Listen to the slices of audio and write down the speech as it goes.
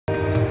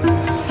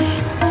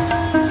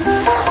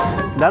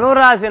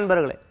தனுராசி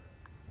என்பர்களே,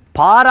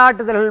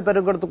 பாராட்டுதல்கள்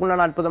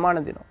பெருக்கிறதுக்குண்டான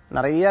அற்புதமான தினம்.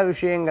 நிறைய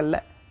விஷயங்கள்ல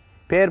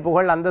பேர்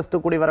புகழ் அந்தஸ்து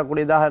கூடி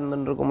வரக்கூடியதாக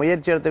இருந்துருக்கும்.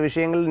 முயற்சி எடுத்த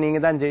விஷயங்கள் நீங்க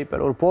தான்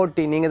ஜெயிப்பீர். ஒரு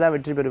போட்டி நீங்க தான்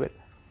வெற்றி பெறுவீர்.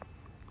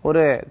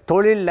 ஒரு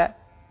தொழில்ல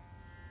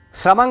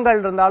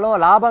சிரமங்கள் இருந்தாலும்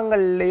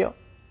லாபங்கள் இல்லையோ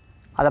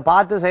அதை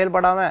பார்த்து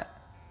செயல்படாம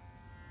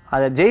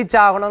அதை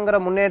ஜெயிச்சாகணுங்கிற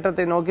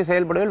முன்னேற்றத்தை நோக்கி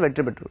செயல்படுவதில்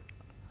வெற்றி பெற்று.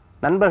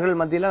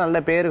 நண்பர்கள் மத்தியில நல்ல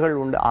பேர்கள்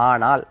உண்டு.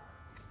 ஆனால்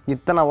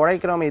இத்தனை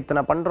உழைக்கிறோமே,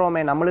 இத்தனை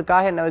பண்றோமே,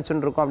 நம்மளுக்காக என்ன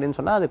வச்சுட்டு இருக்கோம் அப்படின்னு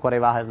சொன்னா அது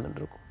குறைவாக இருந்துட்டு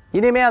இருக்கும்.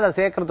 இனிமே அதை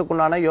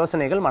சேர்க்கறதுக்குண்டான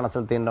யோசனைகள்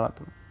மனசில்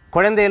தீண்டவரும்.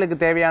 குழந்தைகளுக்கு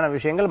தேவையான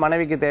விஷயங்கள்,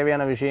 மனைவிக்கு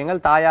தேவையான விஷயங்கள்,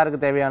 தாயாருக்கு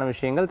தேவையான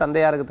விஷயங்கள்,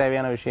 தந்தையாருக்கு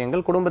தேவையான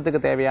விஷயங்கள்,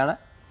 குடும்பத்துக்கு தேவையான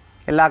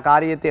எல்லா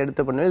காரியத்தையும்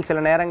எடுத்து பண்ணுவேன். சில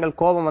நேரங்கள்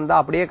கோபம்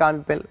வந்தா அப்படியே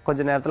காமிப்பேன்,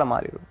 கொஞ்ச நேரத்துல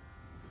மாறிடும்.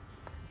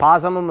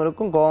 பாசமும்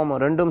இருக்கும்,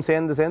 கோபமும் ரெண்டும்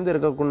சேர்ந்து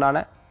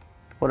இருக்கக்குண்டான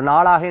ஒரு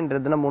நாளாக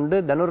இன்றைய தினம் உண்டு.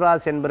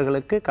 தனுராசி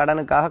என்பர்களுக்கு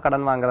கடனுக்காக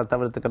கடன் வாங்குறத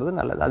தவிர்த்துக்கிறது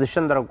நல்லது.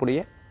 அதிர்ஷ்டம்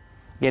தரக்கூடிய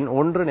எண்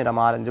 1, நிறம்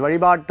ஆரஞ்சு.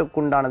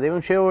 வழிபாட்டுக்குண்டான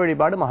தெய்வம் சிவ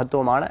வழிபாடு,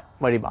 மகத்துவமான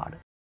வழிபாடு.